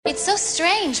So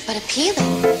strange, but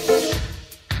appealing.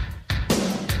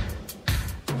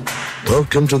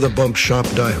 Welcome to the Bump Shop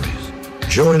Diaries.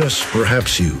 Join us,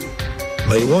 perhaps you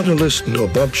may want to listen to a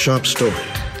Bump Shop story.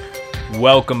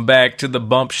 Welcome back to the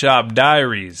Bump Shop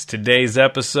Diaries. Today's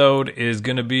episode is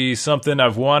going to be something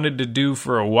I've wanted to do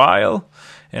for a while,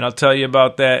 and I'll tell you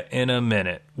about that in a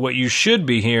minute. What you should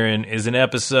be hearing is an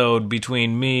episode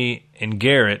between me and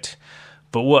Garrett,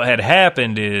 but what had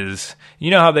happened is, you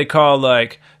know how they call,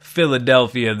 like,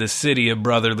 Philadelphia the city of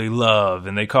brotherly love,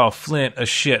 and they call Flint a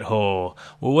shithole?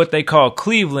 Well, what they call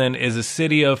Cleveland is a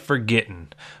city of forgetting.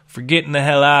 Forgetting the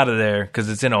hell out of there, because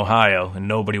it's in Ohio, and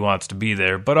nobody wants to be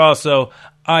there. But also,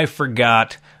 I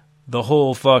forgot the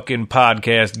whole fucking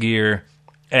podcast gear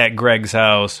at Greg's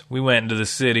house. We went into the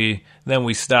city, then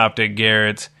we stopped at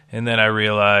Garrett's, and then I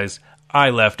realized I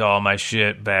left all my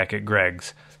shit back at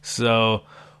Greg's. So,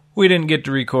 we didn't get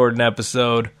to record an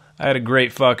episode. I had a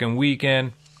great fucking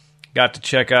weekend. Got to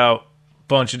check out a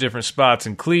bunch of different spots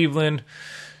in Cleveland.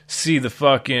 See the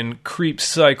fucking Creep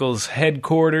Cycles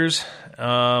headquarters. It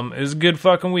was a good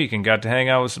fucking weekend. Got to hang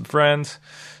out with some friends.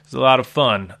 It was a lot of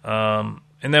fun.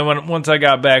 And then once I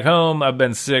got back home, I've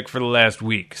been sick for the last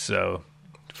week. So,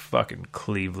 fucking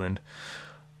Cleveland.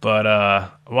 But I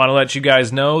want to let you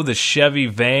guys know the Chevy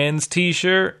Vans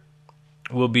t-shirt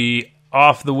will be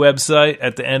off the website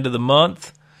at the end of the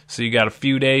month. So you got a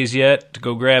few days yet to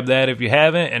go grab that if you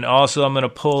haven't. And also I'm going to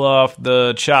pull off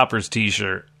the Choppers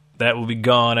t-shirt. That will be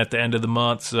gone at the end of the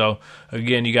month. So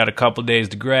again, you got a couple days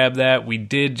to grab that. We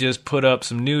did just put up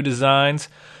some new designs.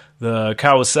 The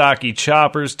Kawasaki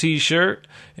Choppers t-shirt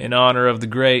in honor of the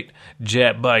great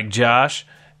Jet Bike Josh.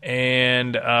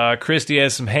 And Christy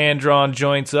has some hand-drawn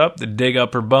joints up. The Dig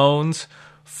Up Her Bones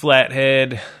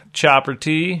Flathead Chopper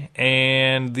tee.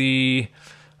 And the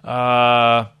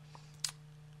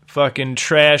fucking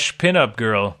trash pinup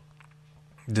girl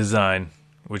design,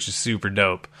 which is super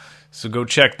dope. So go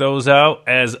check those out.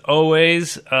 As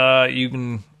always, you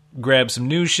can grab some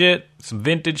new shit, some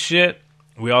vintage shit.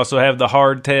 We also have the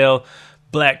Hardtail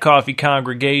Black Coffee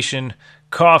Congregation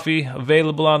coffee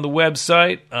available on the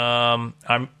website.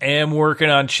 I am working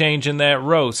on changing that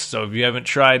roast, so if you haven't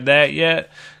tried that yet,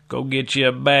 go get you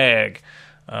a bag.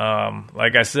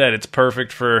 Like I said, it's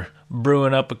perfect for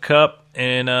brewing up a cup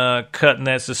and cutting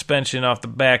that suspension off the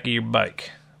back of your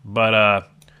bike. But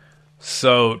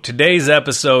so today's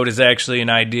episode is actually an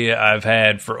idea I've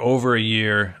had for over a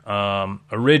year.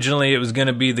 Originally, it was going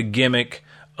to be the gimmick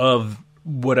of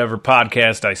whatever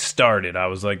podcast I started. I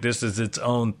was like, this is its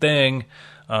own thing.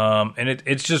 And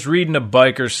it's just reading a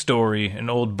biker story, an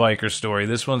old biker story.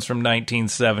 This one's from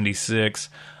 1976.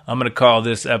 I'm going to call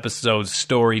this episode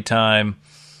Story Time.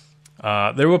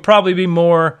 There will probably be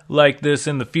more like this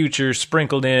in the future,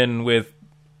 sprinkled in with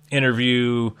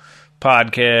interview,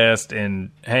 podcast, and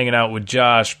hanging out with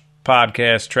Josh,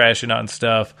 podcast, trashing on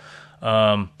stuff.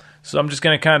 So I'm just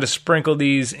going to kind of sprinkle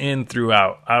these in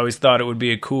throughout. I always thought it would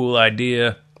be a cool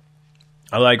idea.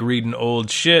 I like reading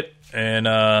old shit, and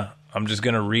I'm just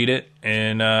going to read it.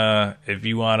 And if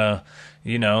you want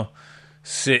to,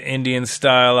 sit Indian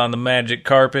style on the magic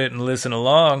carpet and listen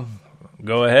along,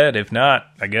 go ahead. If not,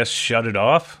 I guess shut it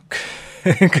off,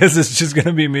 because it's just going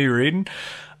to be me reading.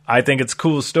 I think it's a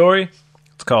cool story.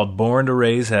 It's called Born to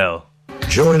Raise Hell.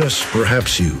 Join us,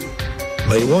 perhaps you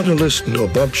may want to listen to a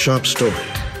Bump Shop story.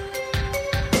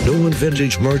 New and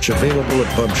vintage merch available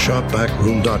at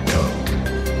bumpshopbackroom.com.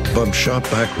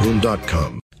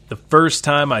 bumpshopbackroom.com. The first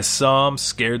time I saw him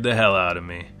scared the hell out of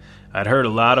me. I'd heard a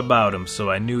lot about him, so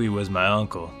I knew he was my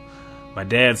uncle. My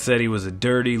dad said he was a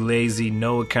dirty, lazy,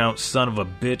 no-account son of a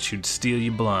bitch who'd steal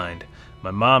you blind.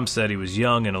 My mom said he was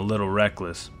young and a little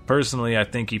reckless. Personally, I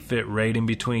think he fit right in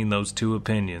between those two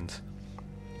opinions.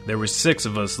 There were 6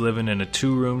 of us living in a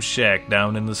 2-room shack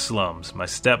down in the slums. My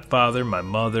stepfather, my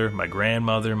mother, my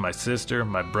grandmother, my sister,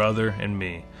 my brother, and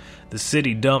me. The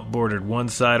city dump bordered one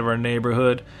side of our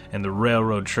neighborhood, and the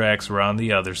railroad tracks were on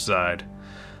the other side.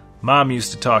 Mom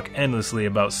used to talk endlessly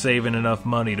about saving enough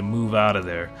money to move out of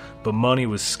there, but money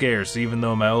was scarce even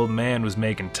though my old man was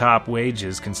making top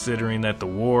wages considering that the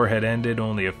war had ended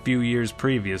only a few years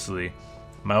previously.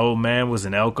 My old man was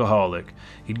an alcoholic.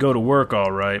 He'd go to work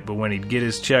all right, but when he'd get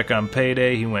his check on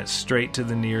payday, he went straight to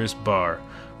the nearest bar.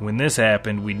 When this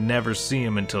happened, we'd never see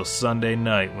him until Sunday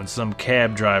night when some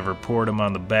cab driver poured him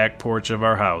on the back porch of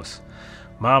our house.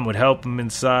 Mom would help him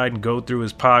inside and go through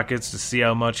his pockets to see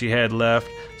how much he had left.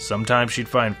 Sometimes she'd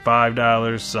find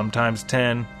 $5, sometimes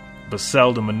 $10, but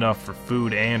seldom enough for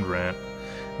food and rent.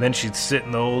 Then she'd sit in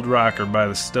the old rocker by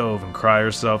the stove and cry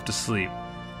herself to sleep.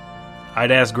 I'd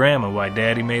ask Grandma why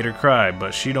Daddy made her cry,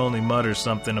 but she'd only mutter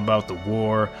something about the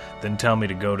war, then tell me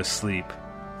to go to sleep.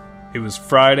 It was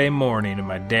Friday morning and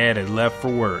my dad had left for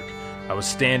work. I was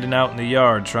standing out in the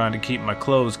yard trying to keep my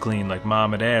clothes clean like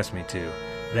Mom had asked me to.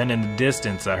 Then in the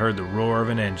distance I heard the roar of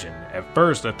an engine. At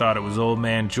first I thought it was old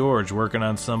man George working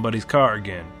on somebody's car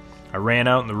again. I ran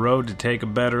out in the road to take a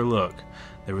better look.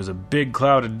 There was a big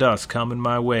cloud of dust coming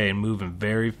my way and moving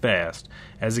very fast.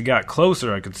 As it got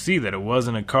closer I could see that it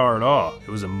wasn't a car at all. It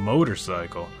was a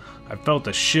motorcycle. I felt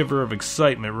a shiver of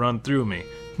excitement run through me.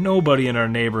 Nobody in our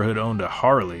neighborhood owned a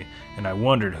Harley, and I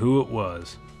wondered who it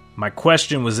was. My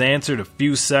question was answered a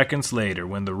few seconds later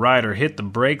when the rider hit the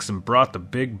brakes and brought the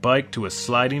big bike to a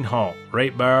sliding halt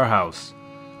right by our house.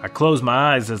 I closed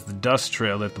my eyes as the dust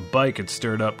trail that the bike had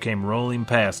stirred up came rolling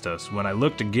past us. When I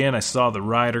looked again, I saw the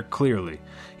rider clearly.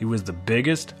 He was the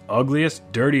biggest,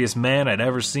 ugliest, dirtiest man I'd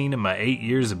ever seen in my 8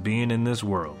 years of being in this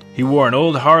world. He wore an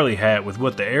old Harley hat with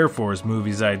what the Air Force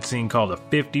movies I had seen called a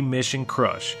 50 Mission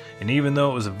Crush, and even though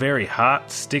it was a very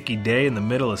hot, sticky day in the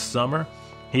middle of summer,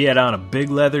 he had on a big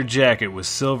leather jacket with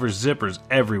silver zippers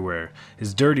everywhere.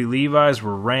 His dirty Levi's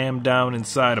were rammed down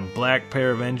inside a black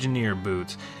pair of engineer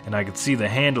boots, and I could see the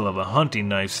handle of a hunting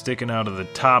knife sticking out of the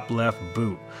top left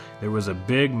boot. There was a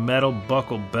big metal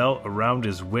buckle belt around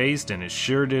his waist, and it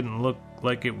sure didn't look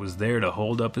like it was there to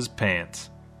hold up his pants.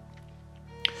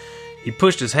 He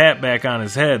pushed his hat back on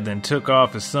his head, then took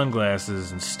off his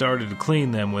sunglasses and started to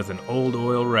clean them with an old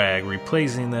oil rag,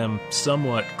 replacing them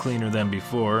somewhat cleaner than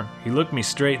before. He looked me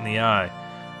straight in the eye.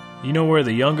 "You know where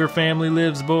the Younger family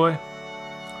lives, boy?"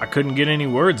 I couldn't get any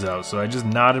words out, so I just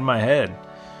nodded my head.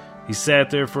 He sat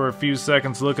there for a few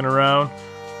seconds looking around.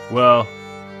 "Well,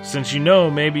 since you know,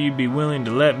 maybe you'd be willing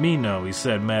to let me know," he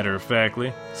said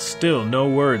matter-of-factly. Still, no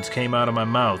words came out of my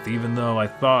mouth, even though I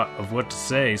thought of what to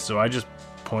say, so I just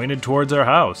pointed towards our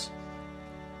house.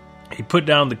 He put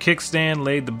down the kickstand,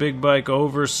 laid the big bike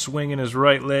over, swinging his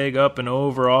right leg up and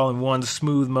over all in one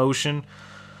smooth motion.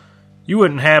 "You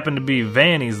wouldn't happen to be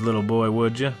Vanny's little boy,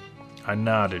 would you?" I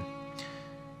nodded.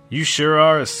 "You sure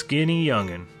are a skinny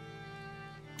young'un."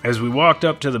 As we walked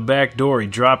up to the back door, he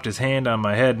dropped his hand on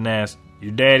my head and asked,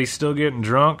 "Your daddy still getting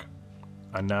drunk?"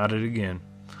 I nodded again.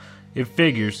 "It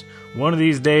figures. One of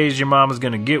these days your mama's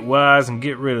gonna get wise and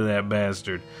get rid of that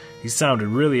bastard." He sounded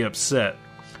really upset.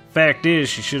 "Fact is,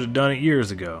 she should have done it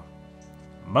years ago."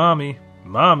 Mommy,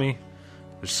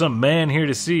 there's some man here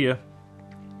to see you."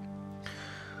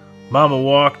 Mama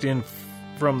walked in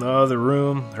from the other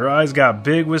room. Her eyes got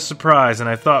big with surprise, and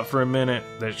I thought for a minute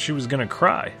that she was going to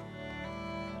cry.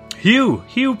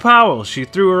 Hugh Powell!" She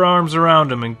threw her arms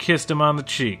around him and kissed him on the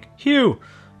cheek. "Hugh!"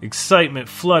 Excitement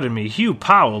flooded me. Hugh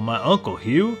Powell, my Uncle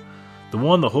Hugh? The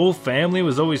one the whole family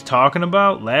was always talking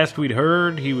about? Last we'd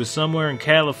heard, he was somewhere in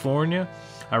California.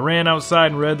 I ran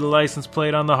outside and read the license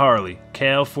plate on the Harley,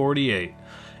 Cal 48.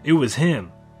 It was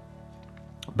him.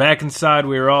 Back inside,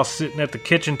 we were all sitting at the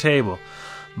kitchen table.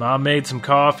 Mom made some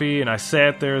coffee, and I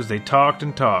sat there as they talked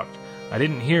and talked. I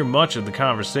didn't hear much of the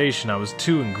conversation. I was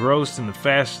too engrossed in the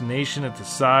fascination at the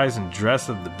size and dress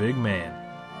of the big man.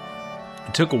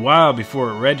 It took a while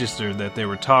before it registered that they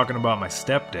were talking about my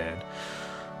stepdad.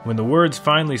 When the words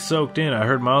finally soaked in, I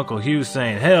heard my Uncle Hugh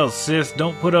saying, "Hell, sis,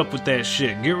 don't put up with that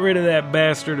shit. Get rid of that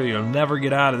bastard or you'll never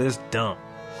get out of this dump."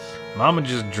 Mama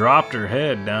just dropped her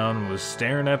head down and was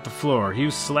staring at the floor. Hugh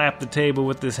slapped the table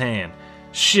with his hand.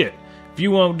 "Shit, if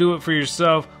you won't do it for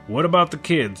yourself, what about the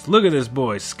kids? Look at this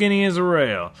boy, skinny as a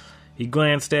rail." He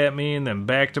glanced at me and then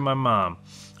back to my mom.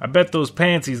 "I bet those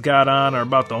pants he's got on are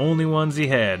about the only ones he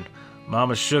had."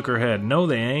 Mama shook her head. "No,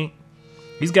 they ain't.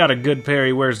 He's got a good pair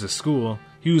he wears to school."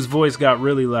 Hugh's voice got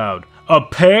really loud. "A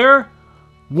pair?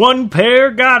 One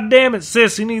pair? God damn it,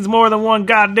 sis, he needs more than one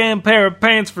goddamn pair of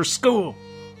pants for school."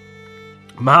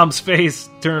 Mom's face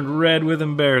turned red with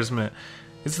embarrassment.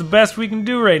 "It's the best we can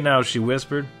do right now," she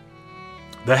whispered.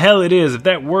 "The hell it is. If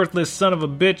that worthless son of a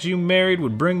bitch you married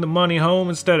would bring the money home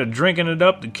instead of drinking it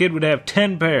up, the kid would have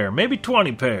 10 pair, maybe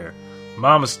 20 pair.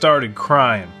 Mama started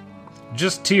crying.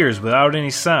 Just tears without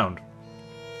any sound.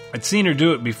 I'd seen her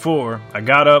do it before. I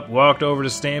got up, walked over to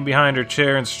stand behind her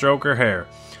chair and stroke her hair.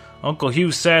 Uncle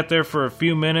Hugh sat there for a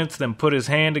few minutes, then put his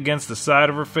hand against the side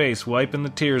of her face, wiping the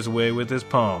tears away with his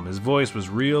palm. His voice was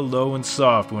real low and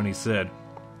soft when he said,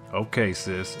 "Okay,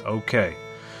 sis, okay.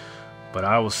 But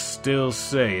I will still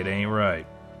say it ain't right."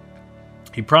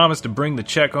 He promised to bring the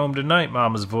check home tonight.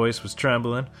 Mama's voice was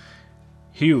trembling.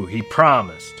 "Hugh, he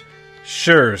promised."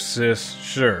 "Sure, sis,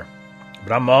 sure.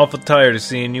 But I'm awful tired of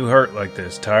seeing you hurt like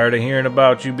this. Tired of hearing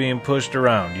about you being pushed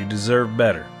around. You deserve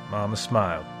better." Mama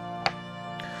smiled.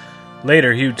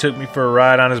 Later, Hugh took me for a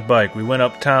ride on his bike. We went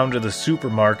uptown to the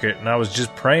supermarket, and I was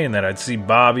just praying that I'd see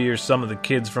Bobby or some of the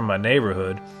kids from my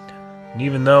neighborhood. And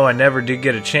even though I never did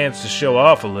get a chance to show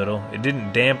off a little, it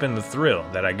didn't dampen the thrill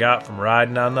that I got from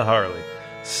riding on the Harley.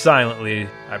 Silently,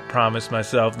 I promised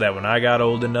myself that when I got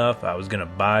old enough, I was going to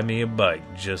buy me a bike,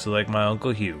 just like my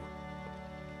Uncle Hugh.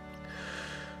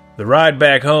 The ride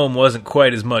back home wasn't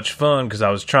quite as much fun because I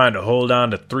was trying to hold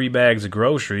on to 3 bags of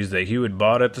groceries that Hugh had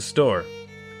bought at the store.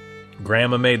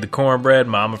 Grandma made the cornbread,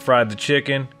 Mama fried the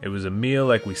chicken. It was a meal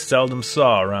like we seldom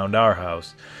saw around our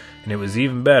house, and it was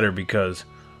even better because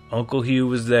Uncle Hugh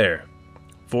was there.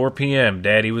 4 p.m.,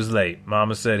 Daddy was late.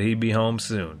 Mama said he'd be home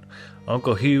soon.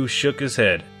 Uncle Hugh shook his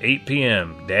head. 8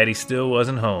 p.m., Daddy still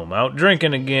wasn't home. Out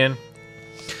drinking again.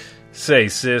 Say,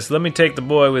 sis, let me take the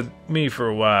boy with me for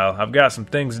a while. I've got some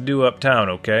things to do uptown,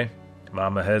 okay?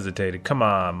 Mama hesitated. Come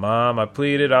on, Mom, I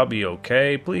pleaded. I'll be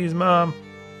okay. Please, Mom.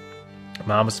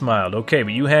 Mama smiled. Okay,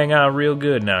 but you hang on real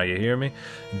good now, you hear me?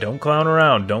 Don't clown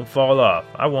around. Don't fall off.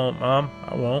 I won't, Mom.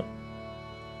 I won't.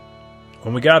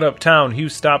 When we got uptown, Hugh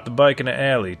stopped the bike in the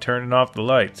alley, turning off the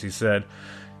lights. He said,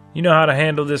 "You know how to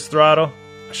handle this throttle?"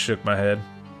 I shook my head.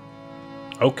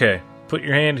 "Okay, put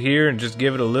your hand here and just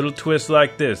give it a little twist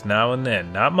like this now and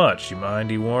then. Not much, you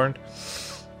mind," he warned.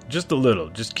 "Just a little.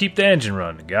 Just keep the engine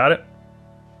running. Got it?"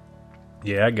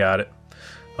 "Yeah, I got it."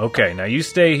 "Okay, now you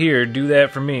stay here, do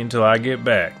that for me until I get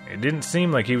back." It didn't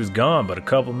seem like he was gone but a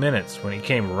couple minutes. When he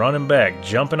came running back,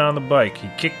 jumping on the bike, he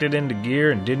kicked it into gear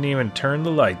and didn't even turn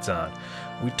the lights on.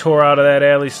 We tore out of that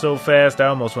alley so fast I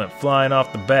almost went flying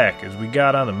off the back. As we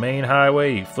got on the main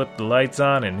highway, he flipped the lights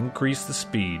on and increased the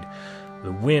speed.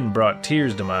 The wind brought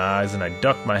tears to my eyes, and I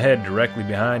ducked my head directly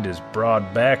behind his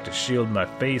broad back to shield my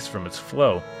face from its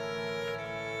flow.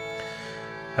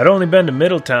 I'd only been to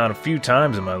Middletown a few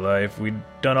times in my life. We'd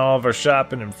done all of our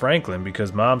shopping in Franklin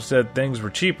because Mom said things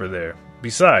were cheaper there.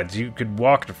 Besides, you could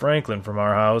walk to Franklin from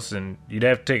our house, and you'd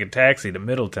have to take a taxi to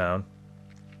Middletown.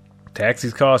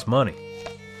 Taxis cost money.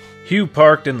 Hugh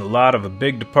parked in the lot of a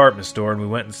big department store, and we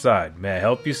went inside. "May I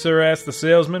help you, sir?" asked the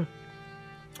salesman.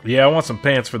 "Yeah, I want some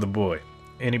pants for the boy."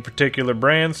 "Any particular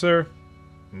brand, sir?"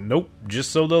 "Nope,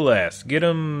 just so they'll last. Get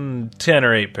 'em 10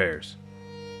 or 8 pairs.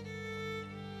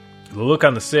 The look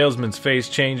on the salesman's face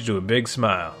changed to a big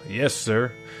smile. "Yes,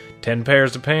 sir." 10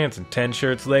 pairs of pants, and 10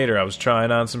 shirts later I was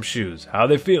trying on some shoes. "How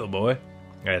they feel, boy?"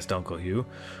 asked Uncle Hugh.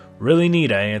 "Really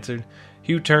neat," I answered.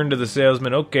 Hugh turned to the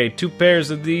salesman. "Okay, 2 pairs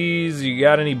of these. You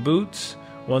got any boots?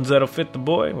 Ones that'll fit the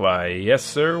boy?" "Why, yes,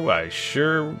 sir.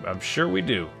 I'm sure we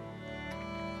do."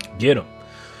 "Get 'em."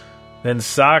 Then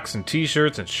socks and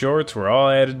t-shirts and shorts were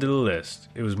all added to the list.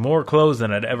 It was more clothes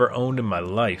than I'd ever owned in my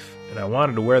life, and I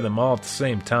wanted to wear them all at the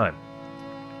same time.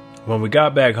 When we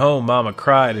got back home, Mama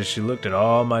cried as she looked at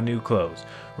all my new clothes.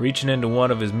 Reaching into one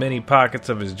of his many pockets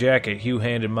of his jacket, Hugh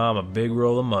handed Mom a big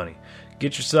roll of money.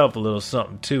 "Get yourself a little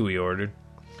something, too," he ordered.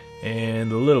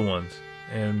 "And the little ones.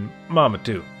 And Mama,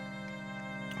 too."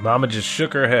 Mama just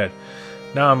shook her head.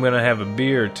 "Now I'm going to have a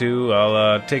beer or two.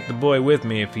 I'll take the boy with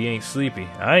me if he ain't sleepy."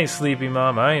 "I ain't sleepy,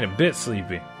 Mom. I ain't a bit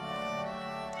sleepy."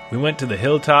 We went to the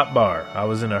Hilltop Bar. I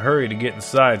was in a hurry to get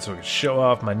inside so I could show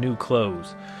off my new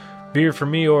clothes. "Beer for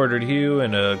me," ordered Hugh,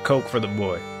 "and a Coke for the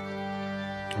boy."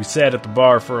 We sat at the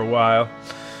bar for a while.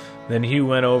 Then Hugh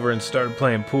went over and started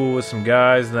playing pool with some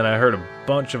guys. Then I heard a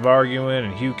bunch of arguing,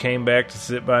 and Hugh came back to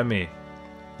sit by me.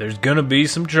 "There's gonna be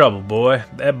some trouble, boy.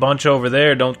 That bunch over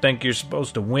there don't think you're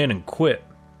supposed to win and quit."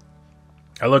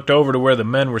 I looked over to where the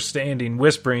men were standing,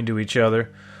 whispering to each other.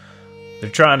 They're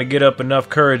trying to get up enough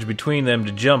courage between them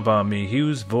to jump on me.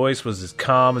 Hugh's voice was as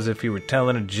calm as if he were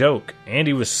telling a joke, and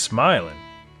he was smiling.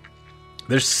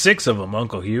 "There's 6 of them,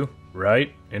 Uncle Hugh,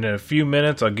 right? And in a few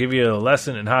minutes I'll give you a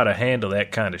lesson in how to handle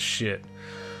that kind of shit."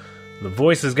 The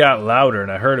voices got louder,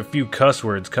 and I heard a few cuss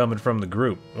words coming from the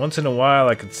group. Once in a while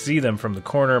I could see them from the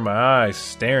corner of my eyes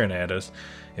staring at us.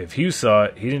 If Hugh saw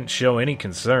it, he didn't show any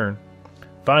concern.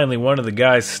 Finally, one of the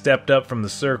guys stepped up from the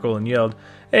circle and yelled,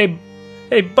 Hey,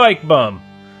 bike bum,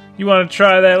 you want to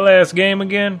try that last game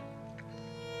again?"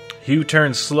 Hugh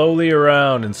turned slowly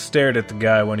around and stared at the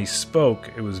guy. When he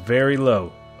spoke, it was very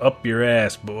low. "Up your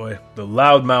ass, boy." The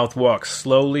loudmouth walked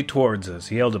slowly towards us.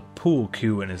 He held a pool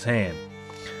cue in his hand.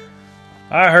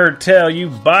 "I heard tell you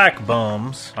bike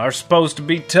bums are supposed to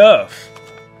be tough."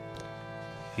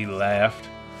 He laughed.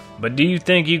 "But do you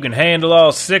think you can handle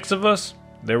all 6 of us?"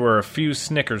 There were a few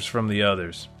snickers from the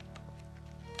others.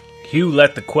 Hugh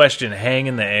let the question hang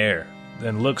in the air,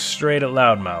 then looked straight at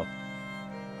Loudmouth.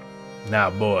 "Now,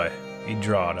 boy," he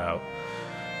drawled out,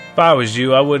 "if I was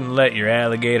you, I wouldn't let your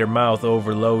alligator mouth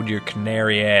overload your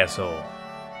canary asshole."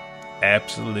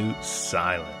 Absolute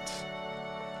silence.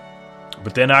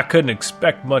 But then I couldn't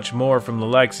expect much more from the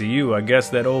likes of you. I guess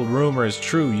that old rumor is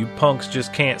true. You punks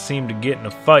just can't seem to get in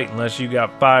a fight unless you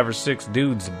got 5 or 6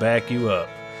 dudes to back you up.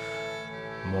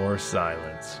 More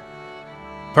silence.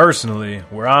 Personally,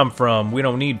 where I'm from, we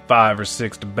don't need 5 or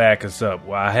 6 to back us up.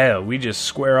 Why, hell, we just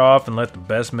square off and let the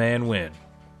best man win.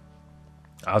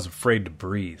 I was afraid to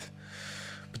breathe.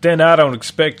 But then I don't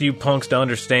expect you punks to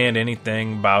understand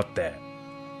anything about that.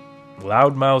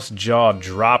 Loudmouth's jaw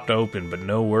dropped open, but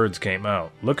no words came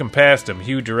out. Looking past him,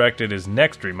 Hugh directed his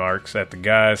next remarks at the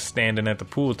guys standing at the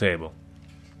pool table.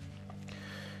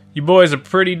 You boys are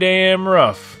pretty damn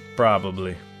rough,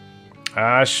 probably.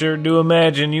 I sure do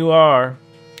imagine you are.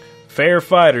 Fair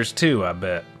fighters, too, I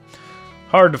bet.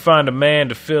 Hard to find a man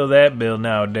to fill that bill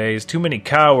nowadays. Too many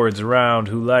cowards around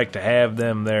who like to have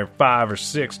them their 5 or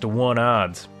 6 to 1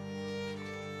 odds.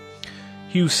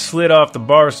 Hugh slid off the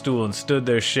bar stool and stood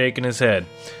there shaking his head.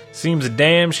 Seems a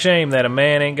damn shame that a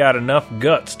man ain't got enough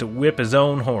guts to whip his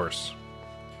own horse.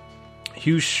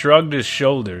 Hugh shrugged his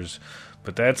shoulders,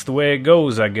 but that's the way it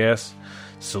goes, I guess.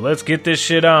 So let's get this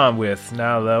shit on with,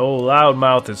 now the old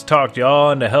loudmouth has talked you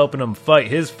all into helping him fight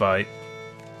his fight.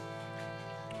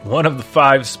 One of the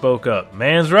 5 spoke up.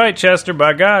 Man's right, Chester,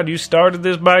 by God, you started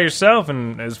this by yourself,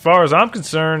 and as far as I'm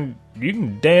concerned, you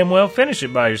can damn well finish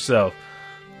it by yourself.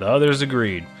 The others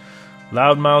agreed.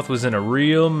 Loudmouth was in a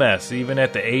real mess. Even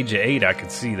at the age of 8, I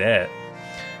could see that.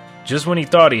 Just when he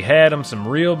thought he had him some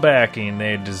real backing,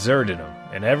 they had deserted him.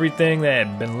 And everything that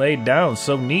had been laid down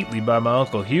so neatly by my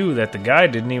Uncle Hugh that the guy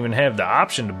didn't even have the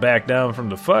option to back down from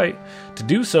the fight. To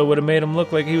do so would have made him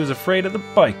look like he was afraid of the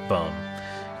bike bum.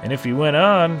 And if he went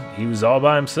on, he was all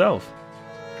by himself.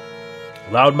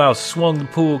 Loudmouth swung the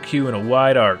pool cue in a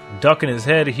wide arc. Ducking his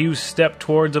head, Hugh stepped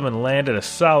towards him and landed a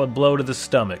solid blow to the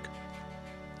stomach.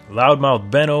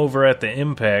 Loudmouth bent over at the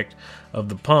impact of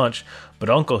the punch, but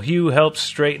Uncle Hugh helped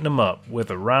straighten him up with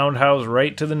a roundhouse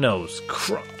right to the nose.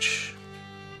 Crunch!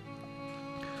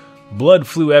 Blood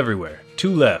flew everywhere.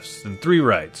 2 lefts and 3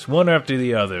 rights, one after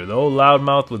the other. The old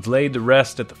Loudmouth was laid to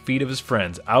rest at the feet of his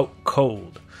friends, out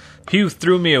cold. Hugh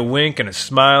threw me a wink and a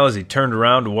smile as he turned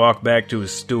around to walk back to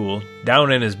his stool.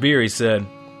 Down in his beer, he said,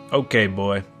 Okay,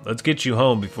 boy, let's get you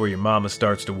home before your mama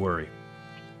starts to worry.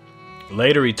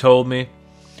 Later, he told me,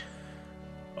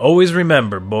 Always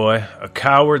remember, boy, a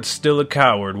coward's still a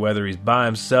coward whether he's by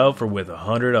himself or with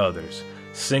 100 others.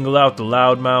 Single out the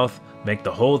loudmouth, make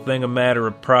the whole thing a matter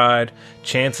of pride.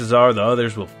 Chances are the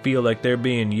others will feel like they're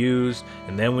being used,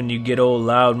 and then when you get old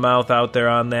loudmouth out there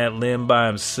on that limb by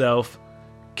himself,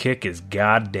 kick his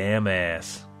goddamn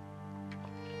ass.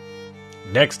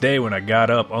 Next day when I got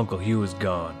up, Uncle Hugh was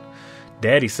gone.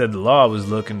 Daddy said the law was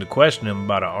looking to question him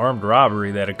about an armed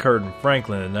robbery that occurred in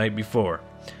Franklin the night before.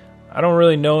 I don't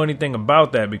really know anything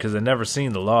about that because I never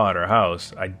seen the law at our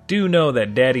house. I do know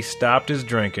that Daddy stopped his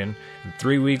drinking, and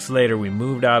 3 weeks later we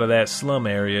moved out of that slum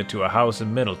area to a house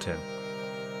in Middleton.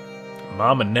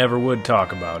 Mama never would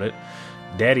talk about it.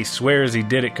 Daddy swears he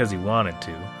did it because he wanted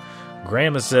to.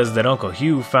 Grandma says that Uncle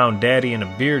Hugh found Daddy in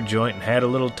a beer joint and had a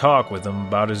little talk with him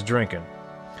about his drinking.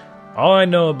 All I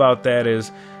know about that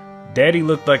is Daddy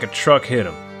looked like a truck hit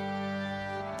him.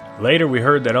 Later we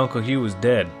heard that Uncle Hugh was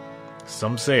dead.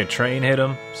 Some say a train hit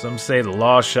him, some say the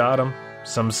law shot him,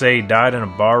 some say he died in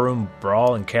a barroom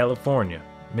brawl in California.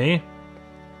 Me?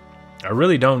 I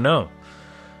really don't know.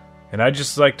 And I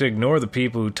just like to ignore the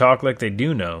people who talk like they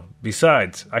do know.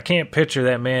 Besides, I can't picture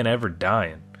that man ever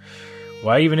dying.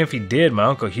 Why, even if he did, my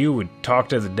Uncle Hugh would talk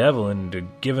to the devil into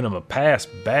giving him a pass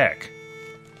back.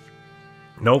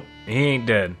 Nope, he ain't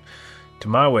dead. To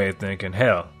my way of thinking,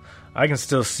 hell, I can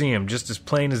still see him just as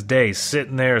plain as day,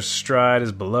 sitting there astride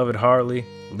his beloved Harley,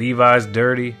 Levi's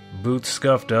dirty, boots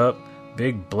scuffed up,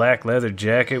 big black leather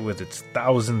jacket with its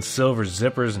 1,000 silver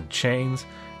zippers and chains,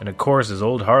 and of course his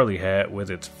old Harley hat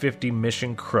with its 50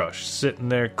 Mission Crush, sitting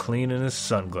there cleaning his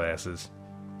sunglasses.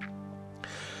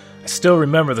 I still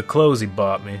remember the clothes he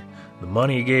bought me, the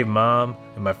money he gave Mom,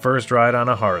 and my first ride on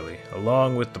a Harley,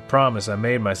 along with the promise I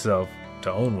made myself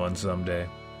to own one someday.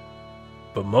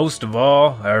 But most of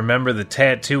all, I remember the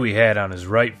tattoo he had on his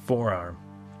right forearm.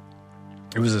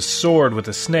 It was a sword with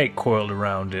a snake coiled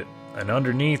around it, and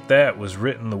underneath that was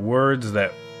written the words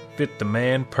that fit the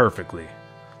man perfectly.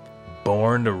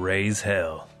 Born to raise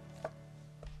hell.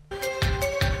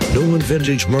 New and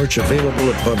vintage merch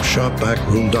available at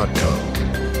bumshopbackroom.com.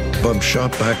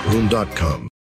 bumshopbackroom.com